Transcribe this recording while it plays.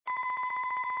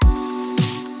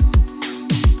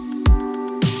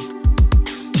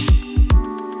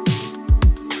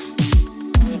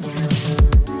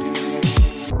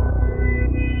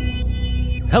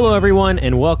Hello, everyone,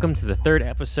 and welcome to the third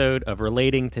episode of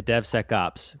Relating to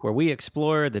DevSecOps, where we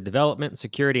explore the development,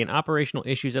 security, and operational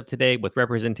issues of today with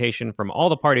representation from all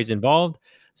the parties involved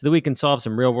so that we can solve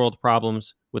some real-world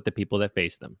problems with the people that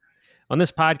face them. On this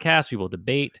podcast, we will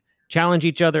debate, challenge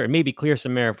each other, and maybe clear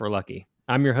some air if we're lucky.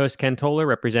 I'm your host, Ken Toller,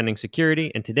 representing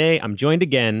security, and today I'm joined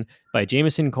again by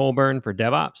Jameson Colburn for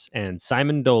DevOps and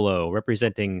Simon Dolo,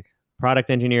 representing product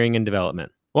engineering and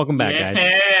development. Welcome back, guys.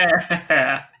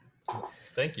 Yeah.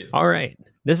 Thank you. All right.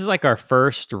 This is like our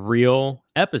first real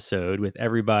episode with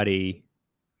everybody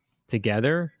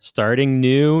together, starting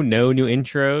new, no new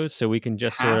intros, so we can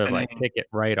just sort of like kick it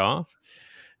right off.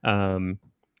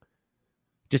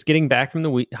 Just getting back from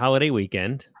the holiday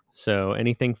weekend. So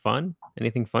anything fun?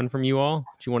 Anything fun from you all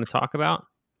that you want to talk about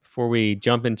before we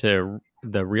jump into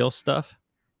the real stuff?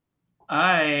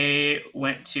 I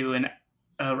went to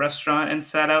a restaurant and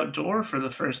sat outdoor for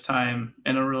the first time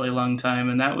in a really long time,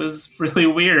 and that was really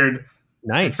weird.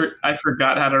 Nice. I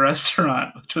forgot how to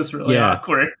restaurant, which was really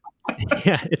awkward.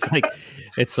 Yeah,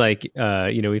 it's like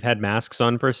we've had masks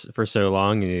on for so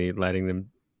long, and you're letting them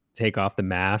take off the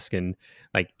mask and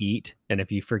like eat, and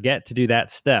if you forget to do that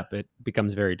step, it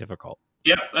becomes very difficult.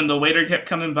 Yep, and the waiter kept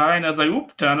coming by, and I was like,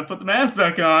 "Oop, time to put the mask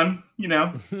back on."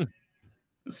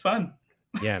 It's fun.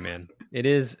 Yeah, man, it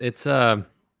is. It's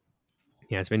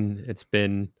it's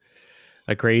been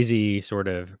a crazy sort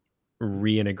of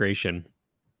reintegration.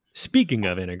 Speaking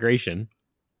of integration,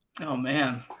 oh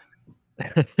man,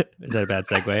 is that a bad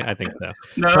segue? I think so.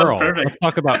 No, Perl. Perfect. Let's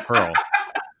talk about Perl.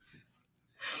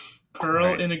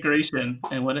 Perl integration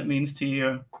and what it means to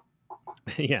you.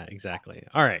 Yeah, exactly.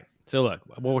 All right. So look,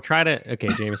 we'll try to. Okay,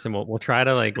 Jameson, we'll try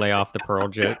to like lay off the Perl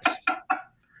jokes,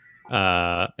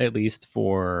 at least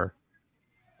for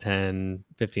 10,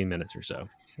 15 minutes or so.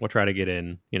 We'll try to get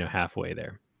in, halfway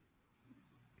there.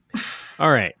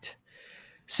 All right.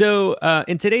 So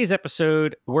in today's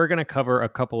episode, we're going to cover a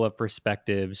couple of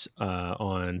perspectives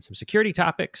on some security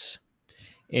topics.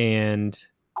 And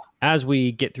as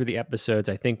we get through the episodes,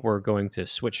 I think we're going to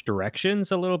switch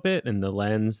directions a little bit in the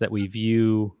lens that we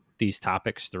view these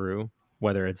topics through,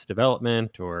 whether it's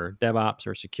development or DevOps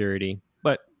or security.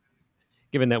 But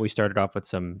given that we started off with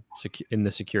some in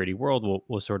the security world,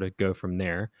 we'll sort of go from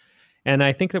there. And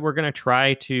I think that we're going to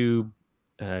try to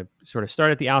sort of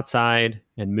start at the outside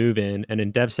and move in. And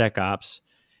in DevSecOps,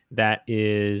 that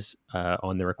is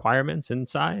on the requirements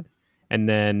inside, and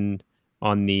then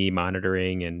on the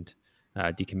monitoring and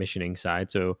decommissioning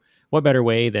side. So what better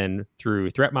way than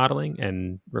through threat modeling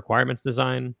and requirements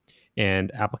design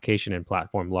and application and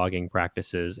platform logging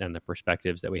practices and the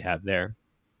perspectives that we have there.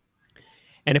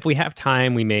 And if we have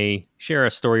time, we may share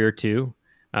a story or two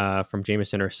from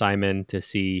Jameson or Simon to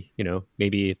see,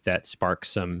 maybe if that sparks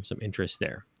some interest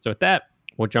there. So with that,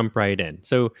 we'll jump right in.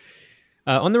 So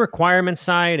on the requirements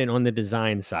side and on the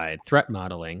design side, threat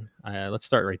modeling, let's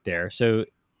start right there. So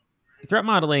threat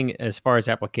modeling, as far as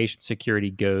application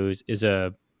security goes, is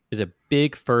a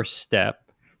big first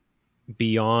step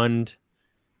beyond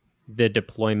the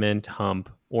deployment hump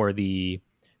or the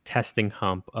testing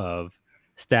hump of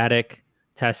static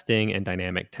testing and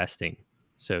dynamic testing.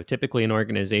 So typically an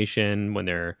organization, when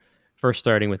they're first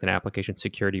starting with an application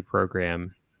security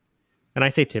program, and I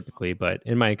say typically, but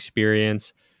in my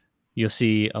experience, you'll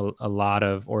see a lot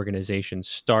of organizations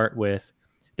start with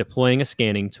deploying a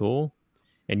scanning tool.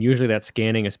 And usually that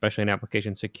scanning, especially in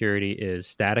application security, is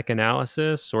static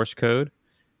analysis, source code,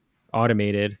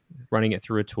 automated, running it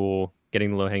through a tool,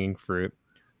 getting the low-hanging fruit,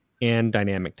 and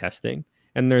dynamic testing.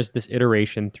 And there's this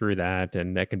iteration through that,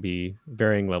 and that can be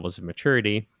varying levels of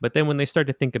maturity. But then when they start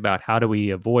to think about how do we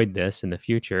avoid this in the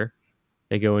future,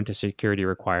 they go into security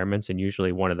requirements, and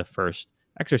usually one of the first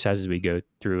exercises we go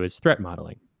through is threat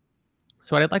modeling.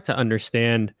 So what I'd like to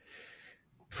understand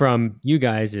from you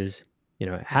guys is,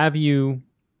 have you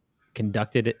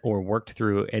conducted or worked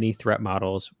through any threat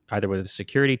models, either with a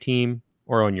security team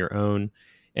or on your own?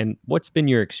 And what's been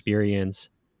your experience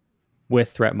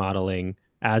with threat modeling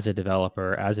as a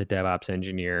developer, as a DevOps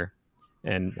engineer,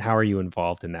 and how are you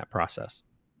involved in that process?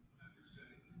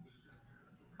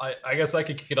 I guess I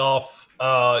could kick it off.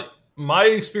 My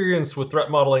experience with threat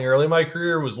modeling early in my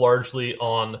career was largely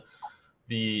on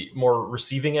the more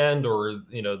receiving end, or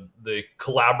the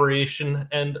collaboration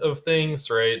end of things,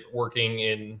 right? Working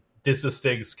in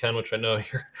DISA-STIGs, Ken, which I know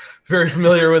you're very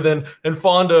familiar with and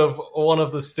fond of. One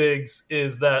of the STIGs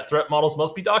is that threat models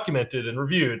must be documented and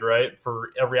reviewed, right, for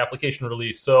every application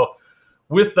release. So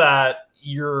with that,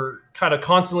 you're kind of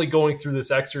constantly going through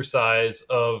this exercise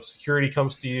of security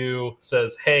comes to you,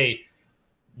 says, hey,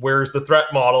 where's the threat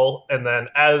model? And then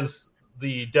as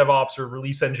the DevOps or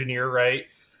release engineer, right,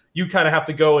 you kind of have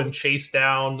to go and chase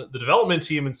down the development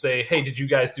team and say, hey, did you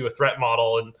guys do a threat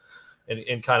model,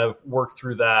 and kind of work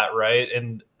through that, right?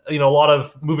 And a lot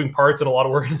of moving parts in a lot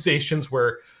of organizations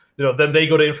where then they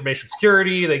go to information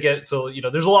security, there's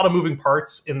a lot of moving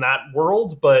parts in that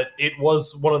world. But it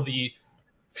was one of the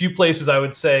few places I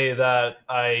would say that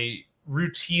I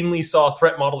routinely saw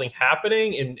threat modeling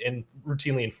happening and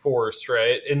routinely enforced,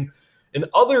 right? In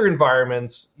other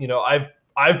environments,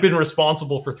 I've been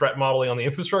responsible for threat modeling on the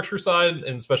infrastructure side,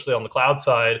 and especially on the cloud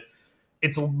side.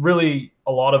 It's really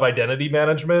a lot of identity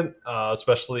management,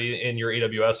 especially in your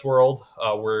AWS world,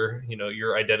 where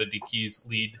your identity keys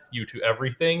lead you to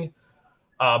everything.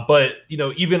 But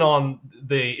even on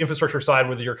the infrastructure side,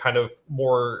 whether you're kind of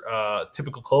more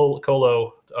typical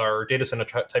colo or data center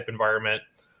type environment,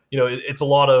 it's a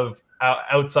lot of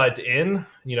outside to in,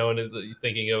 and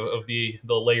thinking of the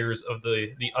layers of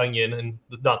the onion, and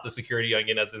not the security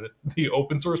onion as in the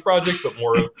open source project, but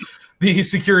more of the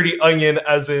security onion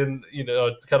as in,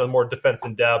 kind of more defense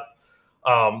in depth.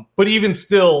 But even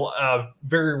still,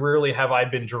 very rarely have I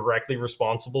been directly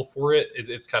responsible for it.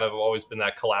 It's kind of always been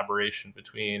that collaboration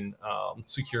between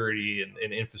security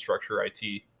and infrastructure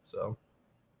IT. So,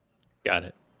 got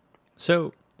it.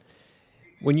 So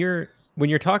when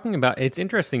you're talking about, it's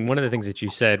interesting. One of the things that you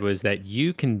said was that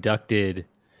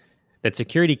that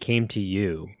security came to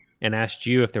you and asked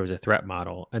you if there was a threat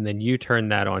model, and then you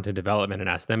turned that on to development and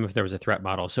asked them if there was a threat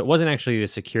model. So it wasn't actually the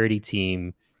security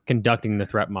team conducting the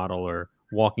threat model or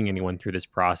walking anyone through this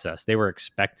process. They were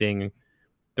expecting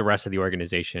the rest of the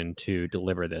organization to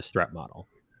deliver this threat model.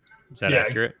 Is that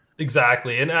accurate?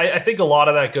 Exactly. And I think a lot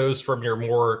of that goes from your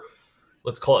more,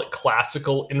 let's call it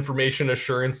classical information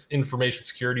assurance, information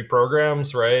security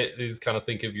programs, right? These kind of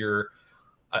think of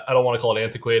I don't want to call it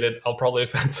antiquated. I'll probably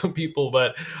offend some people,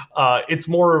 but it's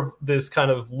more of this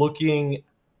kind of looking,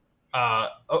 kind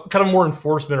of more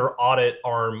enforcement or audit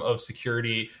arm of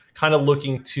security, kind of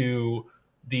looking to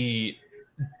the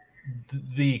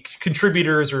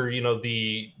contributors or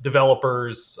the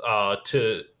developers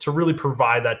to really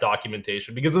provide that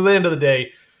documentation, because at the end of the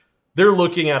day, they're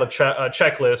looking at a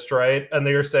checklist, right? And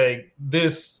they're saying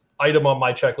this item on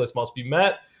my checklist must be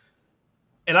met.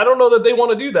 And I don't know that they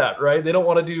want to do that, right? They don't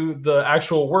want to do the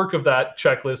actual work of that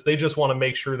checklist. They just want to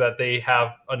make sure that they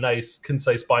have a nice,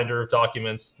 concise binder of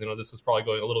documents. This is probably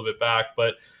going a little bit back,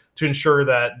 but to ensure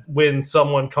that when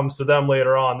someone comes to them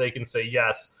later on, they can say,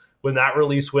 yes, when that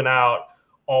release went out,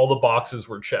 all the boxes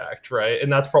were checked, right?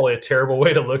 And that's probably a terrible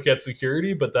way to look at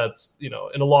security, but that's, in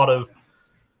a lot of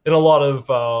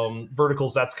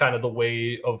verticals, that's kind of the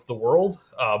way of the world.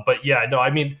 But yeah, no, I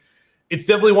mean, it's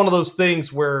definitely one of those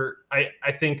things where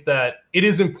I think that it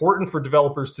is important for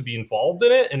developers to be involved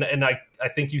in it. And I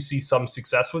think you see some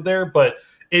success with there, but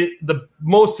the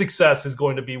most success is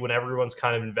going to be when everyone's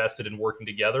kind of invested in working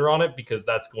together on it, because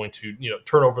that's going to,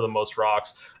 turn over the most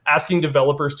rocks. Asking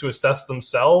developers to assess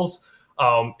themselves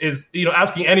is,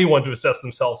 asking anyone to assess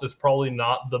themselves is probably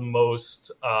not the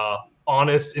most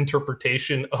honest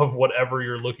interpretation of whatever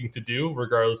you're looking to do,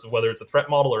 regardless of whether it's a threat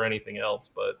model or anything else.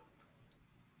 But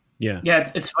yeah,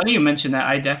 it's funny you mentioned that.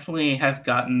 I definitely have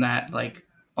gotten that like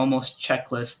almost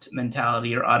checklist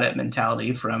mentality or audit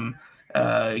mentality from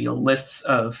lists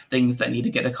of things that need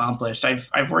to get accomplished.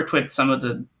 I've worked with some of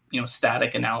the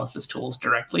static analysis tools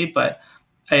directly, but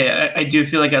I do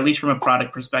feel like, at least from a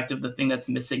product perspective, the thing that's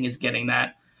missing is getting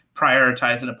that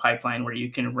prioritized in a pipeline where you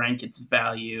can rank its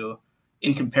value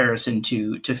in comparison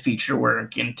to feature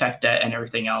work and tech debt and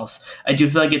everything else. I do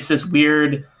feel like it's this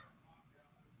weird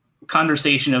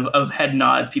conversation of head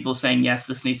nods, people saying, yes,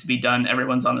 this needs to be done.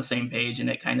 Everyone's on the same page, and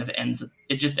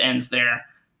it just ends there,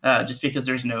 just because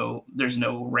there's no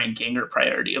ranking or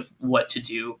priority of what to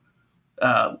do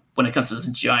when it comes to this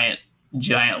giant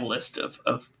list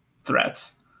of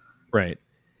threats. Right.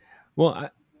 Well,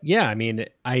 I mean,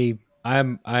 I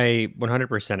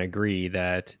 100% agree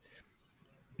that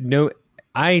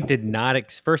I did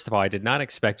not. First of all, I did not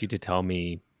expect you to tell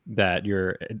me that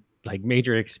your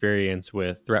major experience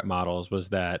with threat models was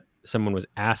that someone was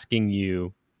asking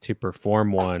you to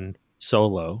perform one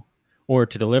solo or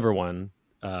to deliver one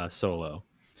solo.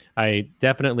 I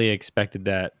definitely expected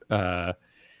that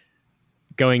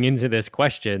going into this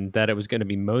question, that it was going to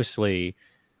be mostly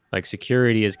like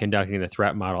security is conducting the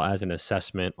threat model as an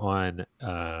assessment on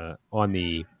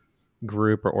the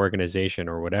group or organization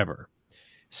or whatever.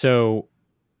 So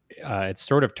it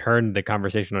sort of turned the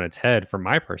conversation on its head from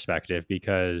my perspective,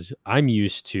 because I'm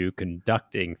used to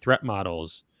conducting threat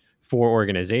models for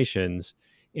organizations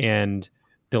and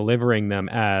delivering them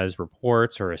as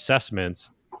reports or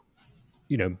assessments,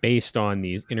 based on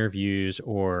these interviews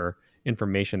or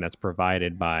information that's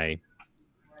provided by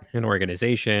an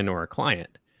organization or a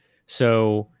client.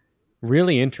 So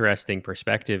really interesting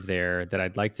perspective there that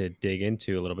I'd like to dig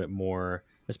into a little bit more,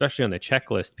 especially on the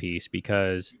checklist piece,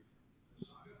 because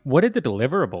what did the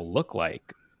deliverable look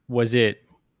like? Was it,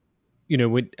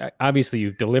 obviously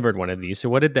you've delivered one of these. So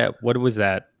what did that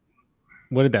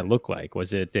look like?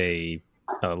 Was it a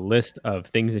list of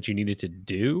things that you needed to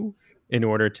do in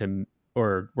order to,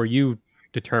 or were you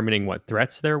determining what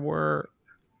threats there were?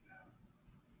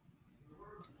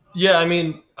 Yeah, I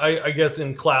mean, I guess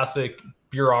in classic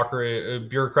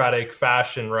bureaucratic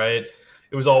fashion, right?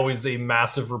 It was always a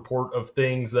massive report of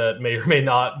things that may or may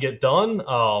not get done.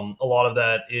 A lot of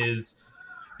that is,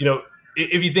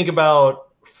 if you think about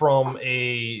from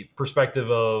a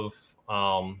perspective of,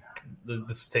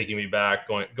 this is taking me back,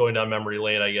 going down memory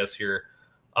lane, I guess here.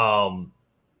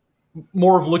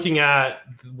 More of looking at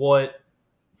what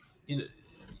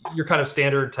your kind of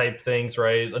standard type things,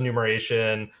 right?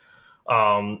 Enumeration,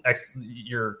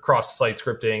 your cross-site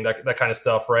scripting, that kind of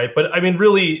stuff, right? But I mean,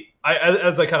 really,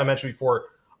 as I kind of mentioned before,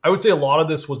 I would say a lot of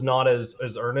this was not as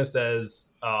earnest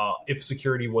as if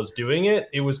security was doing it.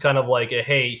 It was kind of like,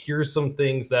 hey, here's some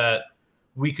things that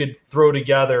we could throw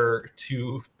together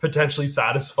to potentially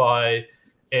satisfy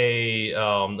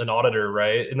an auditor,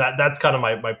 right? And that's kind of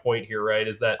my point here, right?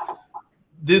 Is that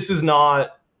this is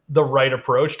not the right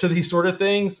approach to these sort of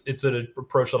things. It's an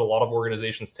approach that a lot of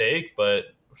organizations take, but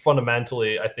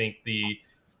fundamentally, I think the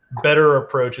better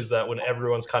approach is that when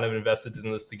everyone's kind of invested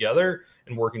in this together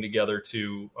and working together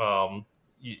to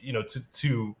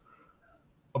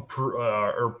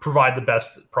or provide the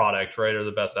best product, right, or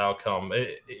the best outcome.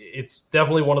 It's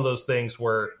definitely one of those things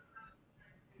where,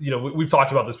 we've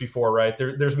talked about this before, right?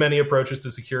 There's many approaches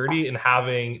to security, and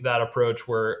having that approach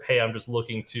where, hey, I'm just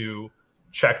looking to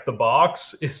check the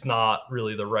box, it's not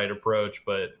really the right approach,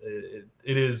 but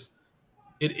it is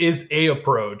a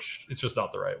approach. It's just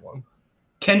not the right one.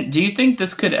 Do you think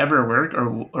this could ever work,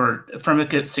 or from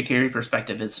a security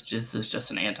perspective, is this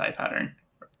just an anti-pattern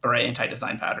or an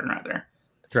anti-design pattern rather?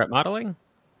 Threat modeling?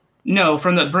 No,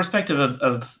 from the perspective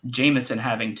of Jameson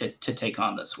having to take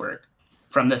on this work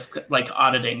from this like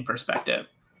auditing perspective.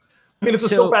 I mean, it's a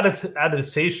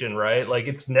self-attestation, right? Like,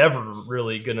 it's never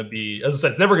really going to be, as I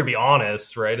said, it's never going to be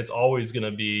honest, right? It's always going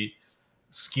to be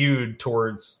skewed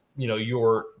towards,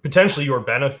 your potentially your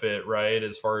benefit, right?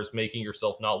 As far as making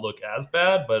yourself not look as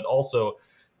bad, but also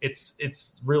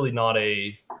it's really not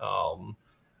it's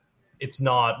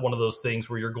not one of those things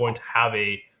where you're going to have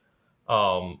a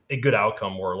good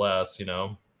outcome, more or less,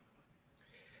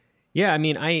 Yeah, I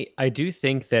mean, I do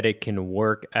think that it can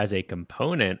work as a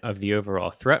component of the overall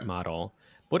threat model.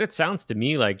 What it sounds to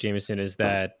me like, Jameson, is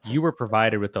that you were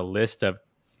provided with a list of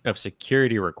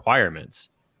security requirements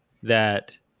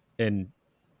and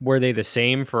were they the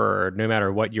same for no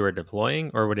matter what you were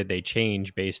deploying, or did they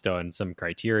change based on some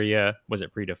criteria? Was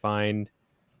it predefined?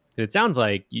 It sounds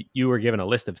like you were given a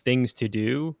list of things to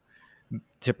do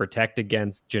to protect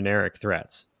against generic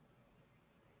threats.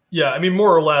 Yeah, I mean,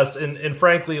 more or less, and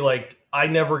frankly, like, I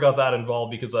never got that involved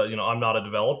because I'm not a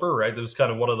developer, right? It was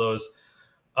kind of one of those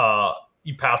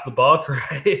you pass the buck,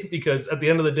 right? Because at the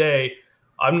end of the day,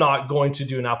 I'm not going to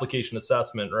do an application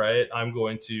assessment, right? I'm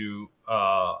going to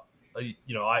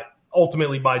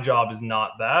ultimately my job is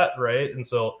not that, right? And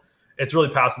so it's really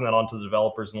passing that on to the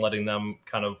developers and letting them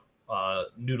kind of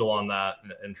noodle on that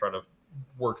and try to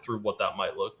work through what that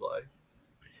might look like.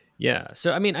 Yeah.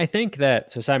 So, I mean, I think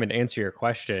that, so Simon, to answer your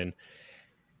question,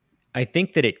 I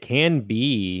think that it can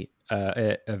be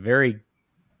a very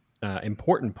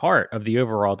important part of the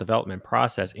overall development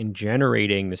process in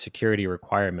generating the security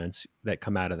requirements that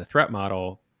come out of the threat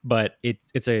model. But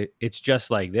it's just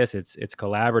like this. It's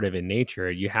collaborative in nature.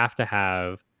 You have to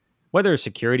have, whether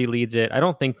security leads it, I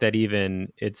don't think that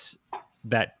even it's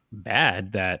that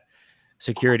bad that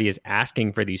security is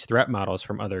asking for these threat models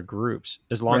from other groups,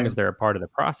 as long as they're a part of the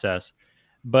process.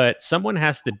 But someone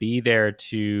has to be there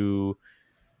to,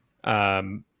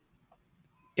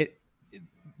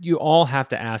 you all have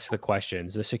to ask the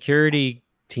questions. The security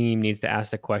team needs to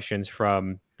ask the questions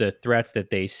from the threats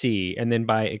that they see. And then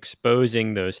by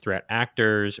exposing those threat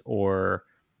actors or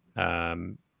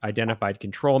identified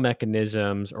control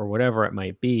mechanisms or whatever it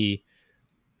might be,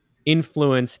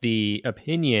 influence the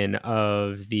opinion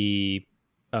of the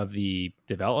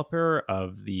developer,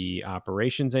 of the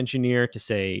operations engineer,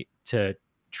 to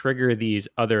trigger these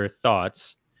other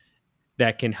thoughts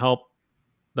that can help,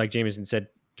 like Jameson said,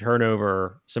 turn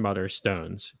over some other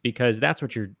stones, because that's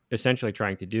what you're essentially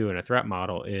trying to do in a threat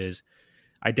model, is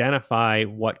identify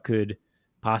what could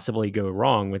possibly go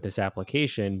wrong with this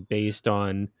application based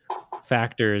on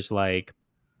factors like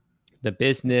the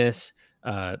business,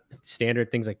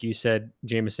 standard things like you said,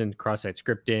 Jameson, cross-site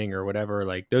scripting or whatever.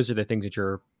 Like those are the things that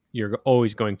you're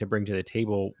always going to bring to the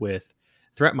table with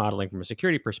threat modeling from a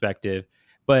security perspective.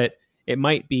 But it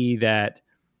might be that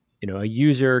a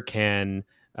user can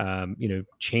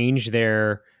change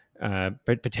their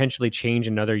but potentially change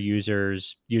another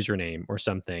user's username or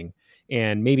something,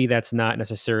 and maybe that's not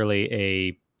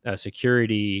necessarily a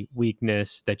security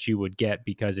weakness that you would get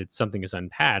because it's something is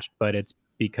unpatched, but it's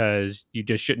because you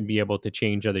just shouldn't be able to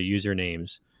change other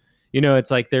usernames.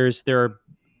 It's like there are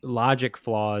logic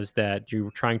flaws that you're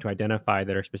trying to identify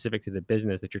that are specific to the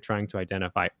business that you're trying to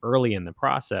identify early in the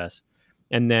process,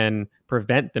 and then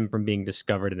prevent them from being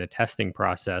discovered in the testing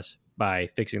process by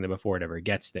fixing them before it ever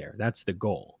gets there. That's the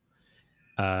goal.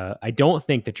 I don't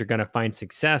think that you're going to find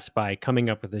success by coming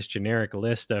up with this generic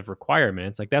list of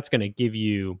requirements. Like that's going to give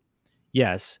you,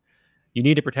 yes, you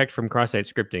need to protect from cross-site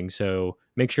scripting. So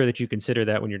make sure that you consider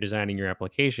that when you're designing your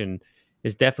application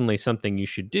is definitely something you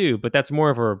should do. But that's more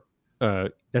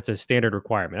of that's a standard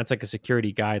requirement. That's like a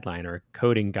security guideline or a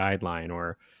coding guideline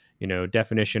or,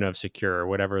 definition of secure or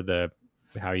whatever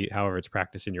however it's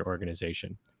practiced in your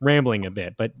organization. Rambling a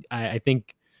bit, but I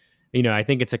think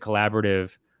it's a collaborative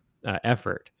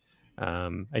effort.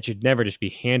 It should never just be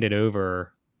handed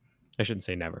over. I shouldn't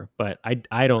say never, but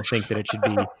I don't think that it should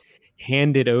be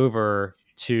handed over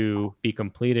to be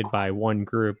completed by one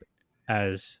group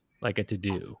as like a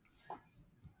to-do.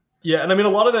 Yeah, and I mean, a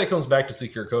lot of that comes back to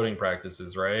secure coding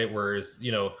practices, right? Whereas,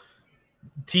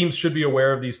 teams should be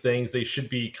aware of these things. They should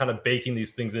be kind of baking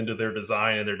these things into their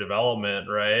design and their development,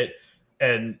 right?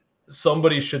 And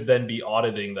somebody should then be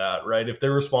auditing that, right? If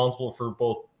they're responsible for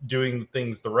both doing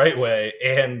things the right way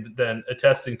and then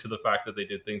attesting to the fact that they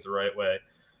did things the right way,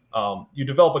 you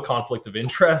develop a conflict of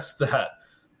interest that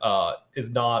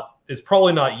is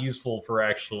probably not useful for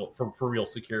real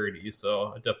security.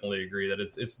 So I definitely agree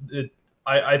that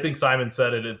I think Simon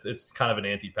said it. It's kind of an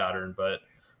anti-pattern, but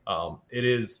it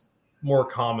is more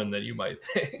common than you might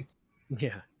think.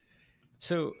 Yeah.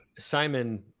 So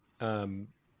Simon,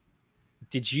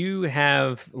 did you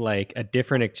have like a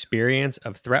different experience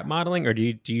of threat modeling, or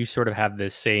do you sort of have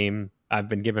this same I've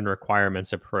been given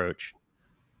requirements approach?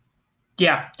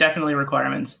 Yeah, definitely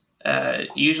requirements.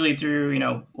 Usually through,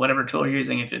 whatever tool you're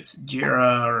using, if it's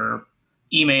Jira or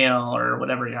email or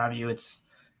whatever have you,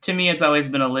 to me, it's always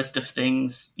been a list of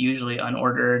things, usually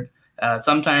unordered.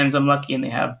 Sometimes I'm lucky and they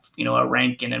have, a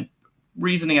rank and a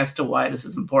reasoning as to why this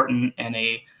is important and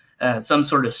some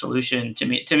sort of solution. To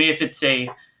me, if it's a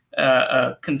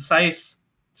concise,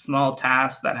 small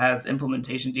task that has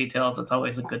implementation details, that's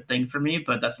always a good thing for me,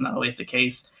 but that's not always the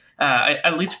case.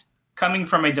 At least coming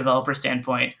from a developer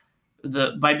standpoint,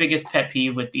 my biggest pet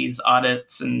peeve with these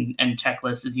audits and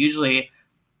checklists is usually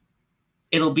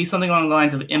it'll be something along the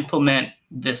lines of implement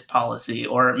this policy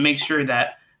or make sure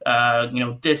that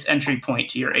this entry point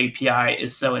to your API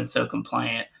is so and so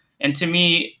compliant. And to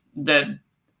me,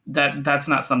 that's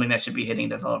not something that should be hitting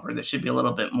developer. That should be a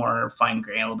little bit more fine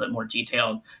grained, a little bit more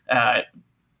detailed. I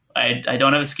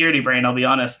don't have a security brain, I'll be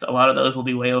honest. A lot of those will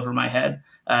be way over my head.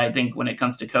 I think when it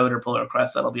comes to code or pull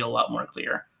requests, that'll be a lot more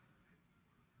clear.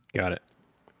 Got it.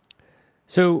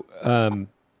 So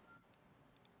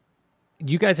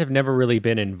you guys have never really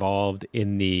been involved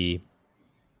in the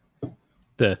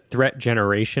threat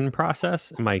generation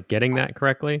process. Am I getting that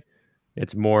correctly?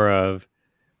 It's more of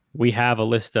we have a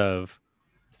list of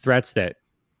threats that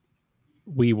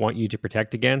we want you to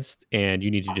protect against, and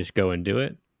you need to just go and do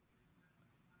it.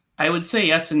 I would say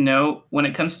yes and no. When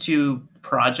it comes to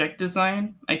project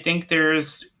design, I think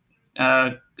there's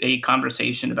a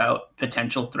conversation about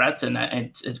potential threats, and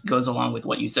it goes along with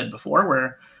what you said before,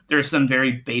 where there's some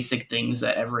very basic things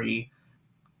that every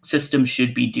system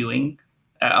should be doing.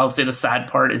 I'll say the sad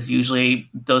part is usually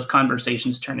those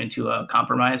conversations turn into a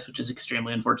compromise, which is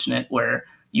extremely unfortunate, where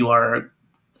you are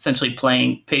essentially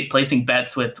placing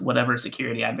bets with whatever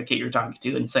security advocate you're talking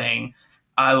to and saying,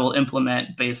 I will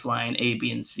implement baseline A,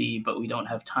 B, and C, but we don't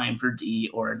have time for D,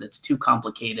 or that's too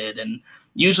complicated. And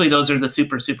usually those are the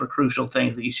super, super crucial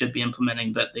things that you should be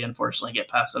implementing, but they unfortunately get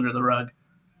passed under the rug.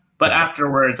 But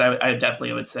afterwards, I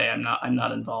definitely would say I'm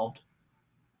not involved.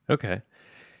 Okay.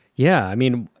 Yeah. I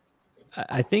mean,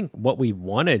 I think what we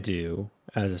want to do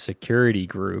as a security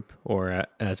group or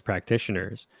as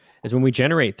practitioners is when we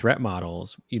generate threat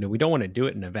models, we don't want to do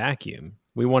it in a vacuum.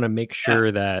 We want to make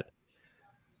sure that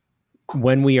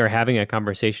when we are having a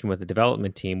conversation with the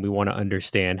development team, we want to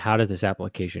understand how does this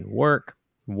application work?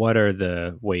 What are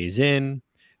the ways in?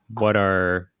 What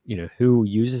are, who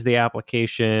uses the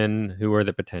application? Who are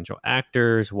the potential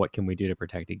actors? What can we do to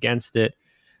protect against it?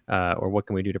 Or what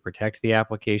can we do to protect the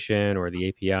application or the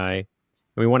API?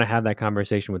 We want to have that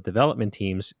conversation with development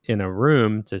teams in a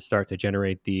room to start to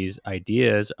generate these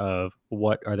ideas of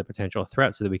what are the potential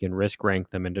threats so that we can risk rank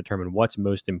them and determine what's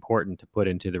most important to put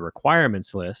into the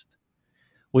requirements list,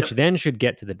 which then should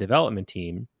get to the development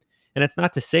team. And it's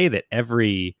not to say that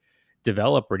every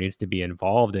developer needs to be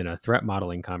involved in a threat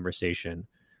modeling conversation,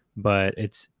 but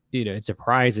it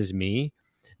surprises me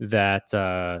that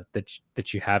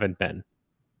that you haven't been.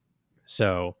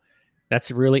 So that's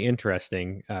really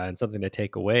interesting and something to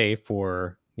take away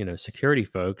for security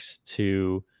folks,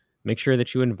 to make sure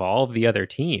that you involve the other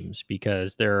teams,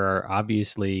 because there are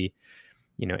obviously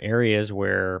areas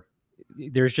where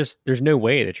there's no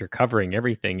way that you're covering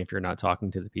everything if you're not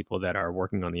talking to the people that are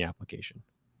working on the application.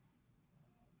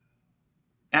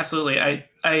 Absolutely.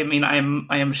 I mean, I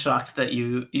am shocked that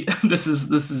you this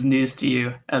is news to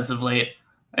you as of late.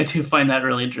 I do find that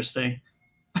really interesting.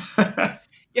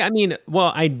 Yeah, I mean,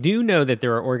 well, I do know that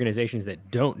there are organizations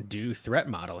that don't do threat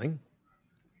modeling,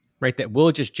 right? That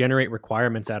will just generate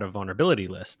requirements out of vulnerability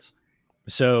lists.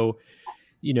 So,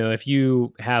 if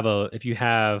you have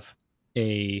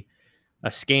a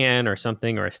scan or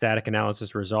something, or a static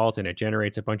analysis result, and it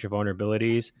generates a bunch of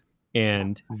vulnerabilities,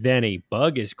 and then a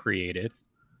bug is created,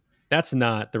 that's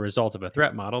not the result of a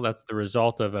threat model. That's the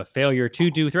result of a failure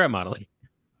to do threat modeling.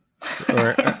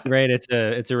 Or right,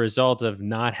 it's a result of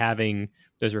not having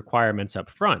those requirements up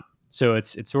front. So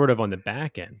it's sort of on the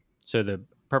back end. So the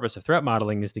purpose of threat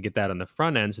modeling is to get that on the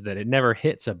front end so that it never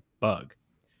hits a bug.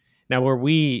 Now, where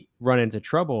we run into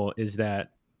trouble is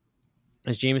that,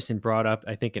 as Jameson brought up,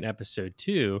 I think in episode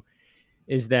 2,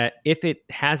 is that if it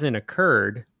hasn't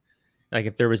occurred, like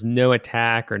if there was no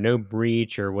attack or no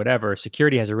breach or whatever,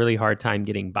 security has a really hard time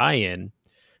getting buy-in.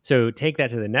 So take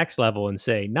that to the next level and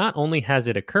say, not only has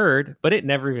it occurred, but it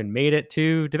never even made it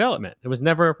to development. It was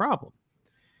never a problem.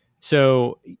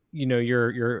 So,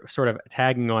 you're sort of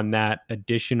tagging on that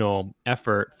additional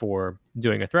effort for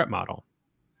doing a threat model.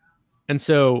 And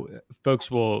so folks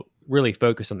will really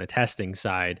focus on the testing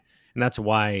side. And that's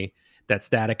why that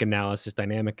static analysis,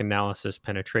 dynamic analysis,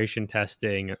 penetration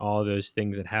testing, and all those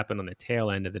things that happen on the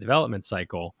tail end of the development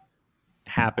cycle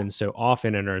happen so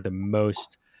often and are the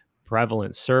most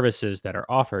prevalent services that are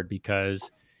offered, because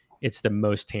it's the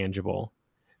most tangible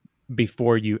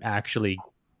before you actually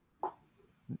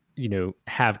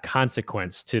have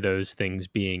consequence to those things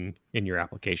being in your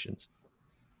applications.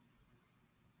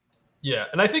 Yeah,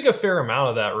 and I think a fair amount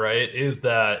of that, right, is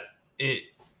that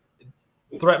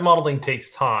threat modeling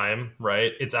takes time,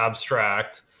 right? It's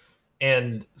abstract.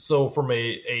 And so from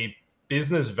a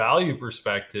business value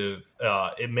perspective,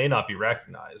 it may not be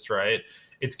recognized, right?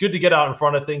 It's good to get out in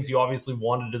front of things. You obviously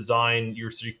want to design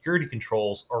your security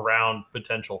controls around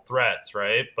potential threats,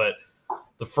 right? But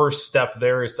the first step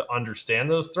there is to understand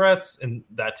those threats, and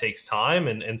that takes time.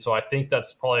 And so I think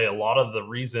that's probably a lot of the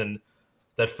reason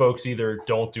that folks either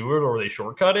don't do it or they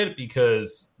shortcut it,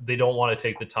 because they don't want to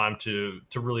take the time to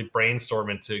really brainstorm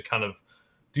and to kind of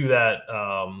do that,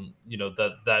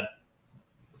 that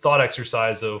thought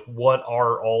exercise of what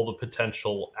are all the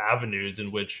potential avenues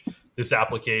in which this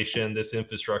application, this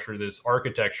infrastructure, this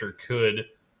architecture could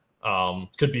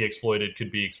be exploited,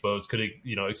 could be exposed, could,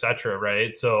 et cetera,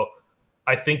 right? So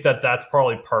I think that that's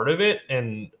probably part of it,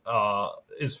 and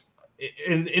is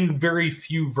in very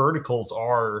few verticals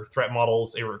are threat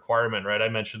models a requirement, right? I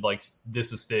mentioned like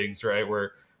DISA-STIGs, right,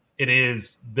 where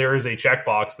there is a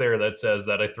checkbox there that says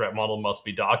that a threat model must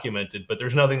be documented, but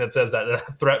there's nothing that says that a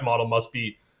threat model must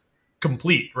be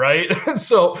complete, right?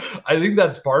 So I think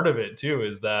that's part of it too,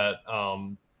 is that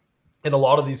in a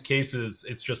lot of these cases,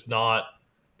 it's not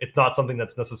something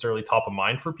that's necessarily top of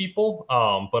mind for people,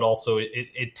 but also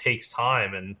it takes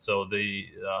time, and so the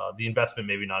investment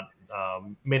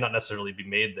may not necessarily be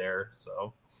made there.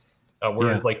 So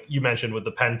whereas like you mentioned with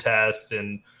the pen test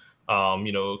and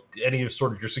any of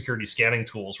sort of your security scanning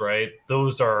tools, right?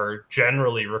 Those are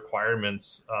generally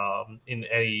requirements in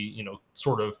any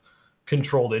sort of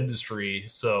controlled industry.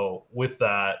 So with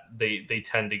that, they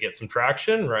tend to get some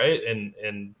traction, right?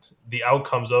 And the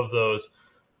outcomes of those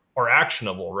are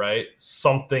actionable, right?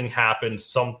 Something happened,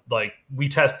 like we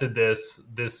tested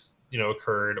this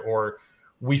occurred, or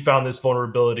we found this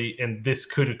vulnerability and this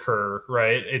could occur,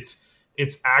 right?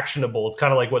 It's actionable. It's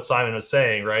kind of like what Simon was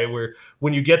saying, right? Where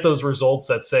when you get those results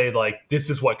that say like, this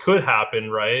is what could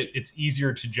happen, right? It's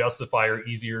easier to justify or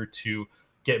easier to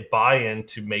get buy-in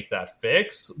to make that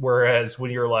fix. Whereas when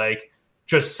you're like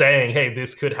just saying, hey,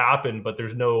 this could happen, but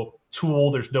there's no tool,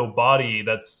 there's no body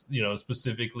that's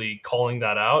specifically calling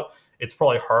that out, it's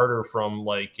probably harder from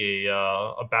like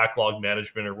a backlog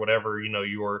management or whatever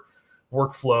your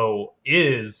workflow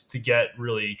is to get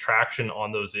really traction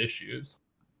on those issues.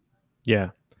 Yeah,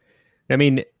 I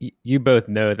mean, you both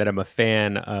know that I'm a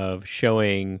fan of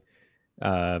showing,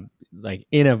 like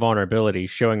in a vulnerability,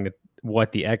 showing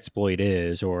what the exploit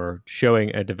is, or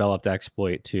showing a developed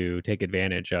exploit to take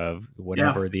advantage of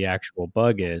whatever the actual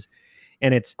bug is.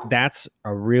 And that's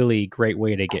a really great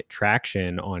way to get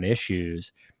traction on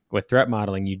issues. With threat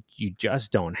modeling, you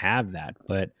just don't have that.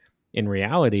 But in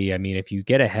reality, I mean, if you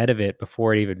get ahead of it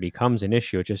before it even becomes an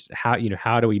issue, it's just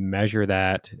how do we measure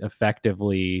that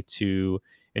effectively to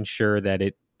ensure that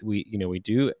we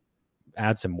do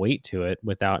add some weight to it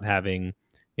without having,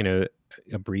 a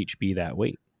breach be that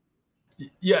weight.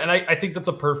 Yeah, and I think that's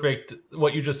a perfect,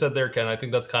 what you just said there, Ken. I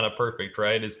think that's kind of perfect,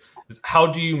 right? Is how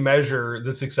do you measure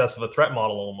the success of a threat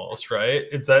model almost, right?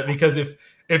 It's that because if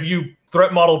you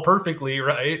threat model perfectly,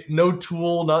 right, no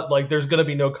tool, not like there's going to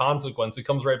be no consequence. It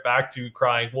comes right back to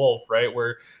crying wolf, right?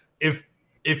 Where if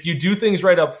you do things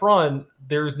right up front,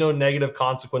 there's no negative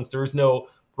consequence. There's no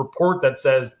report that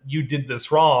says you did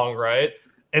this wrong, right?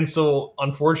 And so,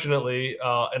 unfortunately,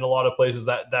 in a lot of places,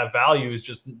 that value is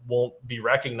just won't be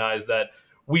recognized. That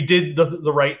we did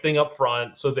the right thing up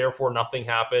front, so therefore nothing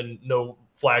happened, no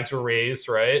flags were raised,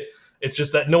 right? It's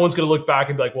just that no one's going to look back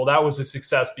and be like, well, that was a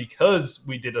success because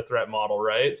we did a threat model,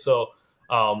 right? So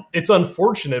it's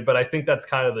unfortunate, but I think that's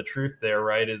kind of the truth there,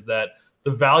 right? Is that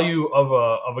the value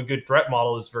of a good threat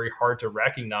model is very hard to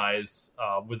recognize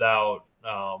without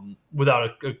a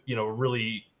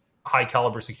really high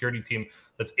caliber security team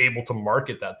that's able to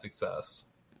market that success.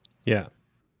 Yeah.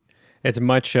 It's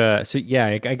much, so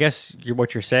yeah, I guess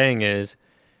what you're saying is,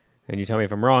 and you tell me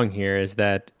if I'm wrong here, is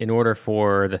that in order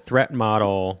for the threat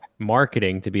model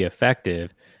marketing to be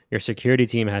effective, your security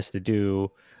team has to do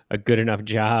a good enough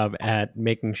job at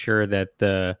making sure that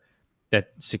that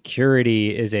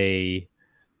security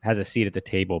has a seat at the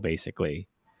table, basically,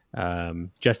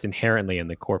 just inherently in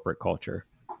the corporate culture.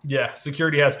 Yeah,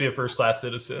 security has to be a first-class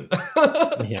citizen.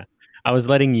 Yeah, I was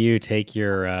letting you take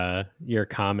your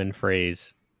common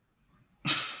phrase,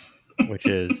 which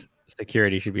is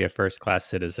security should be a first-class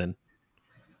citizen.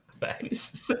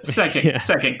 Thanks.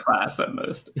 Second class at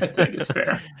most, I think is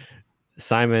fair.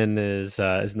 Simon is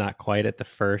not quite at the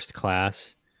first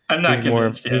class. I'm not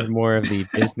convinced yet. He's more of the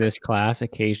business class.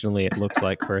 Occasionally, it looks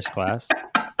like first class.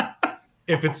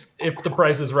 If the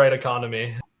price is right,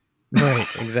 economy. Right,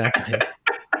 exactly.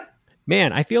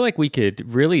 Man, I feel like we could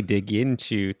really dig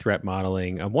into threat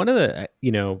modeling. One of the,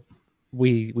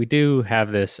 we do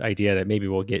have this idea that maybe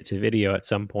we'll get to video at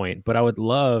some point, but I would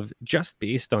love, just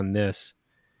based on this,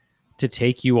 to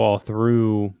take you all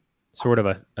through sort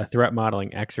of a threat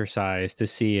modeling exercise to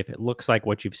see if it looks like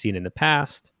what you've seen in the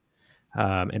past,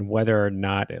 and whether or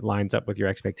not it lines up with your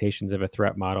expectations of a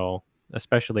threat model,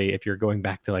 especially if you're going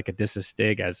back to like a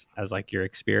DISA-STIG as like your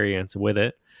experience with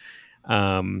it.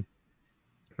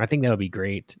 I think that would be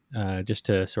great, just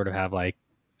to sort of have like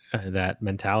that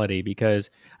mentality,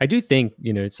 because I do think,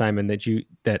 Simon,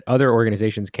 that other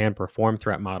organizations can perform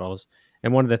threat models.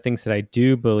 And one of the things that I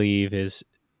do believe is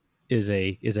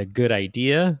a good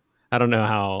idea. I don't know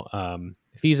how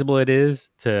feasible it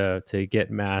is to get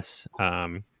mass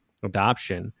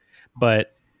adoption,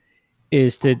 but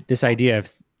is this idea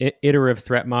of iterative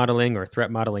threat modeling or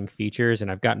threat modeling features.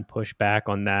 And I've gotten pushback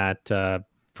on that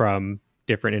from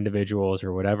different individuals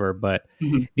or whatever, but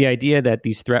the idea that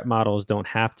these threat models don't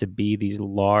have to be these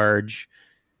large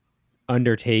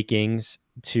undertakings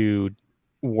to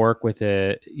work with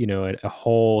a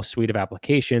whole suite of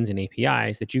applications and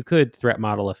APIs, that you could threat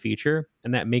model a feature,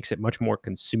 and that makes it much more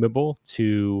consumable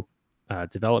to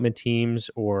development teams,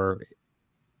 or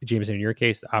Jameson, in your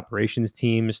case, the operations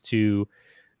teams, to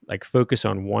like focus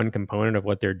on one component of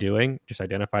what they're doing, just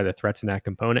identify the threats in that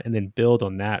component, and then build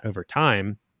on that over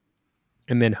time.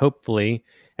 And then hopefully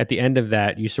at the end of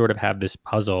that, you sort of have this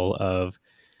puzzle of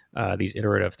these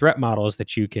iterative threat models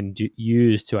that you can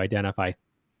use to identify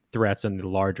threats on the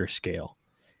larger scale.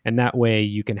 And that way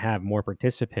you can have more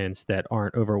participants that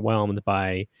aren't overwhelmed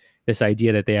by this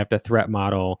idea that they have to threat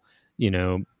model,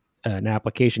 an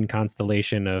application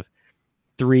constellation of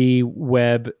 3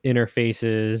 web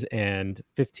interfaces and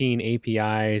 15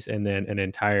 APIs and then an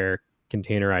entire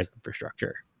containerized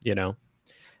infrastructure, Yeah.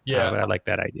 But I like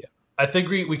that idea. I think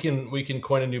we can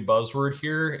coin a new buzzword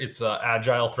here. It's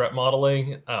agile threat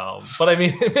modeling. But I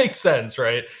mean, it makes sense,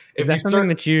 right? Is that something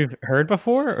that you've heard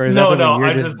before, or is no?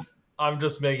 That I'm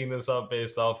just making this up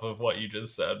based off of what you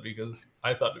just said because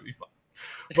I thought it'd be fun.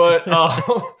 But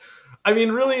I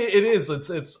mean, really, it is.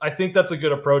 It's. I think that's a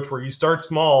good approach where you start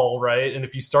small, right? And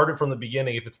if you start it from the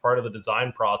beginning, if it's part of the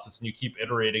design process, and you keep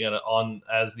iterating on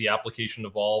as the application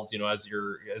evolves, as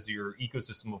your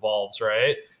ecosystem evolves,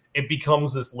 right? It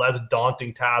becomes this less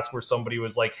daunting task where somebody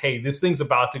was like, hey, this thing's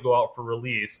about to go out for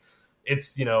release.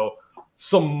 it's,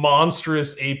 some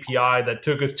monstrous API that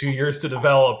took us 2 years to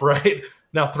develop, right?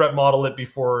 Now threat model it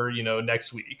before,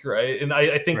 next week, right? And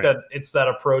I think that it's that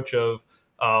approach of,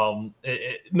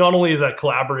 not only is that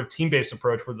collaborative team-based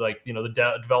approach where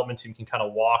the development team can kind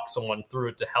of walk someone through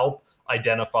it to help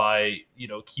identify,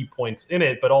 key points in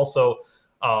it, but also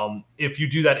if you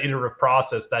do that iterative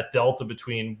process, that delta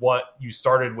between what you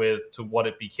started with to what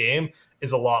it became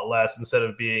is a lot less, instead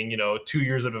of being, 2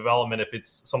 years of development. If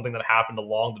it's something that happened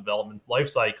along the development life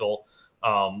cycle,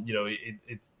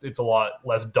 it's a lot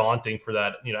less daunting for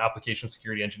that, application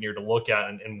security engineer to look at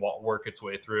and work its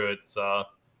way through. It's,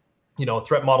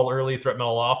 threat model early, threat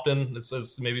model often. This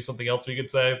is maybe something else we could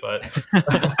say, but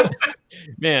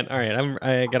man, all right.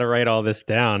 I got to write all this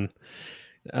down.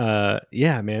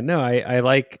 Yeah, man, no,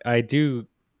 I do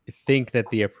think that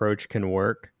the approach can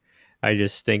work. I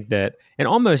just think that, and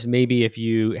almost maybe if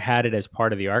you had it as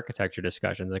part of the architecture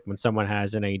discussions, like when someone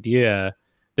has an idea,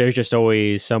 there's just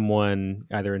always someone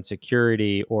either in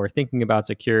security or thinking about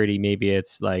security. Maybe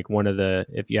it's like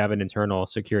if you have an internal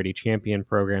security champion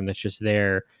program that's just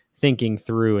there thinking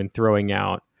through and throwing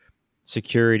out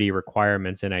security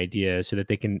requirements and ideas so that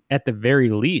they can, at the very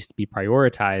least, be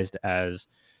prioritized as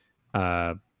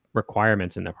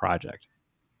requirements in the project.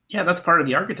 Yeah, that's part of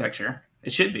the architecture.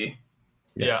 It should be.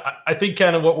 Yeah, I think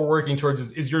kind of what we're working towards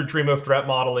is your dream of threat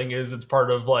modeling is it's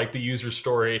part of like the user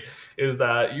story, is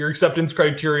that your acceptance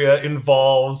criteria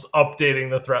involves updating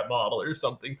the threat model or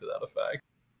something to that effect.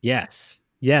 Yes,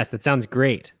 that sounds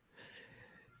great.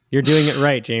 You're doing it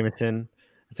right, Jameson.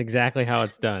 That's exactly how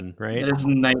it's done, right? It is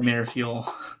nightmare fuel.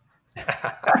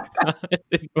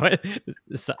 What?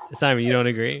 Simon, you don't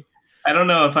agree? I don't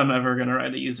know if I'm ever going to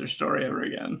write a user story ever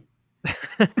again.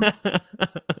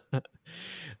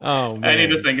 Oh, man. I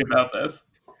need to think about this.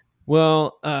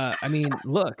 Well, I mean,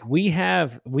 look, we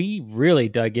really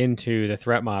dug into the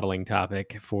threat modeling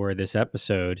topic for this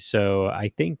episode. So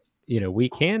I think, we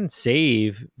can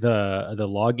save the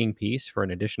logging piece for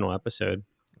an additional episode,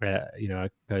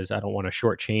 because I don't want to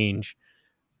shortchange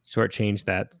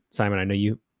that. Simon, I know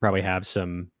you probably have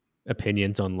some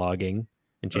opinions on logging,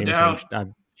 and James,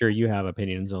 I'm sure you have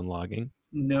opinions on logging.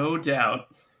 No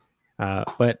doubt.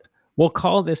 But we'll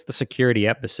call this the security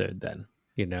episode then,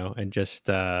 and just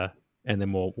and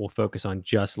then we'll focus on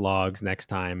just logs next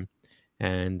time,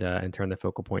 and turn the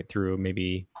focal point through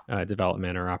maybe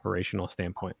development or operational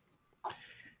standpoint.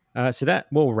 So that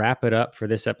will wrap it up for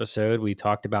this episode. We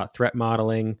talked about threat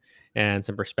modeling and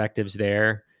some perspectives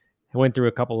there. I went through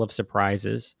a couple of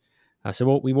surprises.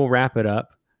 So we will wrap it up.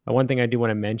 One thing I do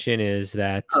want to mention is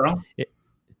that... Perl?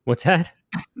 What's that?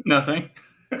 Nothing.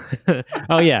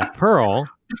 Oh, yeah, Perl.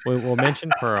 We'll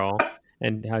mention Perl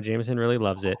and how Jameson really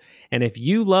loves it. And if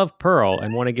you love Perl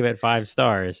and want to give it 5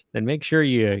 stars, then make sure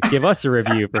you give us a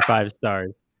review for 5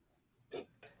 stars.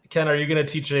 Ken, are you going to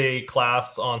teach a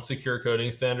class on secure coding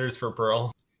standards for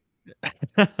Perl?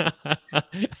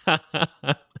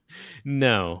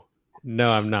 No,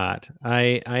 I'm not.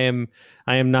 I am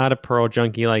not a Perl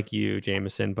junkie like you,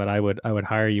 Jameson, but I would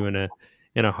hire you in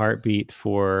a heartbeat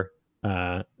for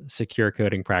secure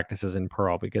coding practices in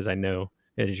Perl, because I know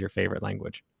it is your favorite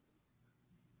language.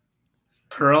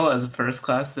 Perl as a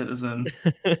first-class citizen.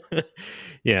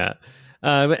 Yeah.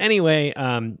 But anyway,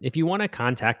 if you want to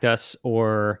contact us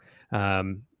or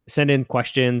send in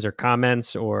questions or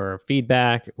comments or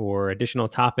feedback or additional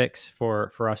topics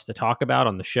for us to talk about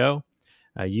on the show,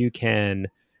 you can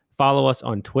follow us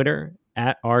on Twitter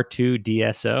at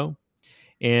R2DSO.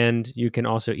 And you can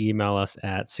also email us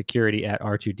at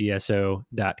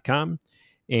security@r2dso.com,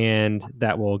 and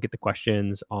that will get the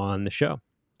questions on the show.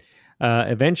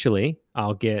 Eventually,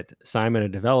 I'll get Simon, a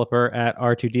developer, at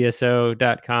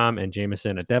r2dso.com, and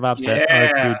Jameson, a DevOps, at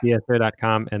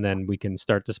r2dso.com, and then we can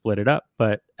start to split it up.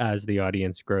 But as the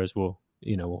audience grows, we'll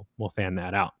fan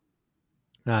that out.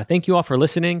 Thank you all for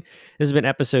listening. This has been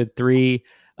episode 3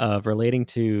 of Relating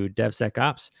to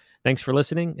DevSecOps. Thanks for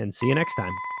listening, and see you next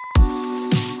time.